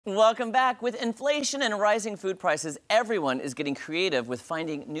Welcome back. With inflation and rising food prices, everyone is getting creative with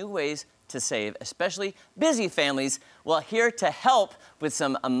finding new ways to save, especially busy families. Well, here to help with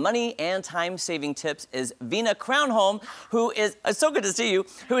some money and time-saving tips is Vina Crownholm, who is, so good to see you,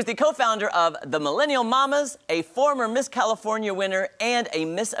 who is the co-founder of the Millennial Mamas, a former Miss California winner, and a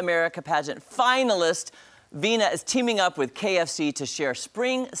Miss America pageant finalist. Vina is teaming up with KFC to share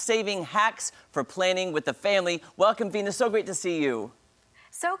spring-saving hacks for planning with the family. Welcome, Vina. So great to see you.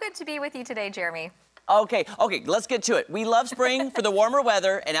 So good to be with you today, Jeremy. Okay, let's get to it. We love spring for the warmer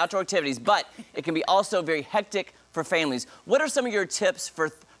weather and outdoor activities, but it can be also very hectic for families. What are some of your tips for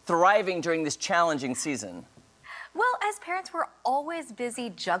thriving during this challenging season? Well, as parents, we're always busy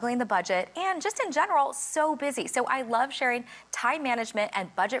juggling the budget and just in general, so busy. So I love sharing time management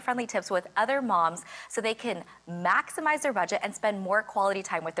and budget-friendly tips with other moms so they can maximize their budget and spend more quality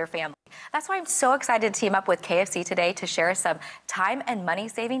time with their family. That's why I'm so excited to team up with KFC today to share some time and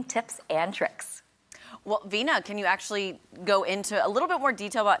money-saving tips and tricks. Well, Vina, can you actually go into a little bit more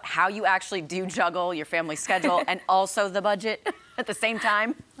detail about how you actually do juggle your family schedule and also the budget at the same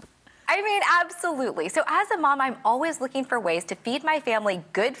time? I mean, absolutely. So as a mom, I'm always looking for ways to feed my family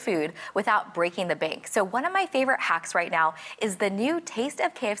good food without breaking the bank. So one of my favorite hacks right now is the new Taste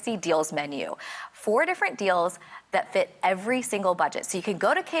of KFC Deals menu. 4 different deals that fit every single budget. So you can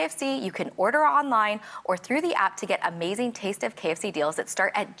go to KFC, you can order online or through the app to get amazing Taste of KFC deals that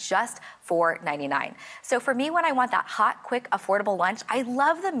start at just $4.99. So for me, when I want that hot, quick, affordable lunch, I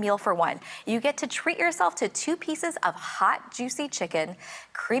love the meal for one. You get to treat yourself to 2 pieces of hot, juicy chicken,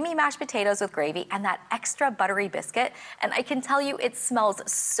 creamy mashed potatoes with gravy, and that extra buttery biscuit. And I can tell you, it smells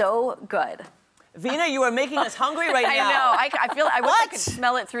so good. Vina, you are making us hungry right now. I know. I feel I wish I could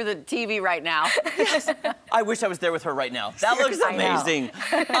smell it through the TV right now. Yes. I wish I was there with her right now. That looks amazing.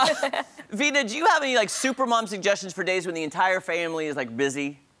 Vina, do you have any super mom suggestions for days when the entire family is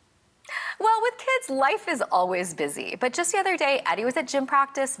busy? Well, with kids, life is always busy. But just the other day, Eddie was at gym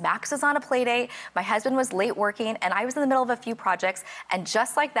practice, Max was on a play date, my husband was late working, and I was in the middle of a few projects, and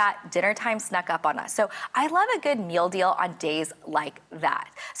just like that, dinner time snuck up on us. So I love a good meal deal on days like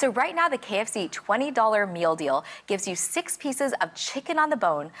that. So right now, the KFC $20 meal deal gives you 6 pieces of chicken on the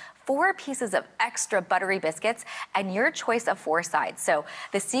bone, 4 pieces of extra buttery biscuits, and your choice of 4 sides. So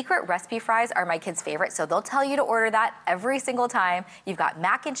the secret recipe fries are my kids' favorite, so they'll tell you to order that every single time. You've got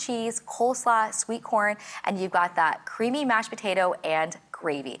mac and cheese, coleslaw, sweet corn, and you've got that creamy mashed potato and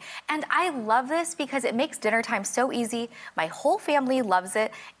gravy. And I love this because it makes dinner time so easy. My whole family loves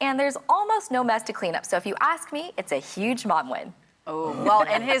it, and there's almost no mess to clean up. So if you ask me, it's a huge mom win. Oh, well,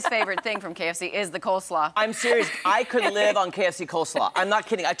 and his favorite thing from KFC is the coleslaw. I'm serious. I could live on KFC coleslaw. I'm not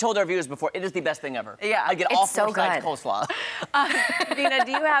kidding. I told our viewers before, it is the best thing ever. Yeah. I get all 4 sides coleslaw. Vina,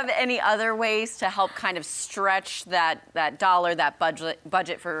 do you have any other ways to help kind of stretch that dollar, that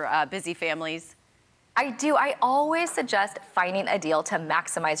budget for busy families? I do. I always suggest finding a deal to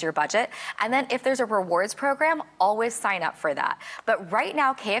maximize your budget. And then if there's a rewards program, always sign up for that. But right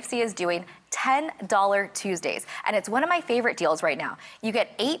now, KFC is doing $10 Tuesdays, and it's one of my favorite deals right now. You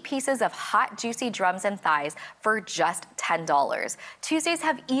get 8 pieces of hot, juicy drums and thighs for just $10. Tuesdays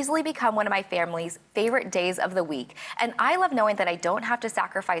have easily become one of my family's favorite days of the week, and I love knowing that I don't have to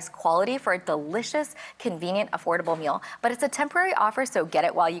sacrifice quality for a delicious, convenient, affordable meal, but it's a temporary offer, so get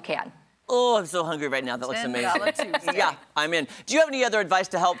it while you can. Oh, I'm so hungry right now. That looks amazing. Tuesday. Yeah, I'm in. Do you have any other advice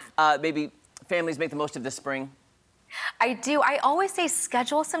to help maybe families make the most of this spring? I do. I always say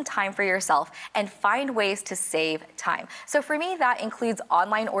schedule some time for yourself and find ways to save time. So for me, that includes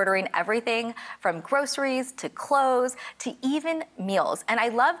online ordering everything from groceries to clothes to even meals. And I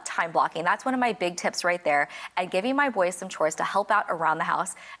love time blocking. That's one of my big tips right there. And giving my boys some chores to help out around the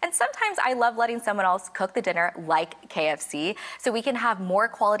house. And sometimes I love letting someone else cook the dinner like KFC so we can have more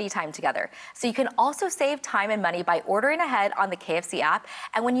quality time together. So you can also save time and money by ordering ahead on the KFC app.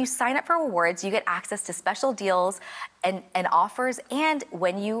 And when you sign up for rewards, you get access to special deals and offers, and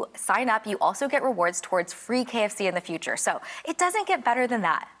when you sign up, you also get rewards towards free KFC in the future. So it doesn't get better than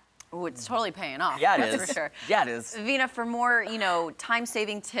that. Oh, it's totally paying off. Yeah, it is. For sure. Yeah, it is. Vina, for more,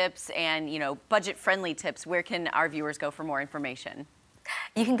 time-saving tips and, budget-friendly tips, where can our viewers go for more information?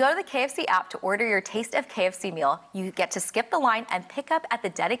 You can go to the KFC app to order your Taste of KFC meal. You get to skip the line and pick up at the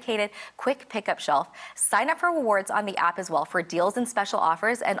dedicated quick pickup shelf. Sign up for rewards on the app as well for deals and special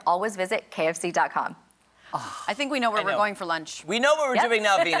offers, and always visit KFC.com. I think we know where we're going for lunch. We know what we're doing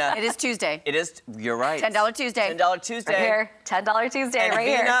now, Vina. It is Tuesday. It is, you're right. $10 Tuesday. $10 Tuesday. Right here, $10 Tuesday, and right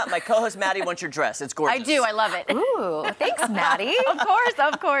Vina, here. my co-host Maddie wants your dress. It's gorgeous. I do, I love it. Ooh, thanks, Maddie. Of course,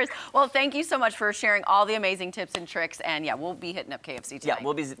 of course. Well, thank you so much for sharing all the amazing tips and tricks. And yeah, we'll be hitting up KFC tonight. Yeah,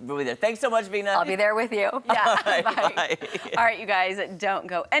 we'll be there. Thanks so much, Vina. I'll be there with you. Yeah, All right, bye. All right, you guys, don't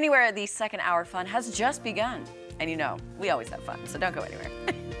go anywhere. The second hour fun has just begun. And you know, we always have fun, so don't go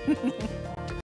anywhere.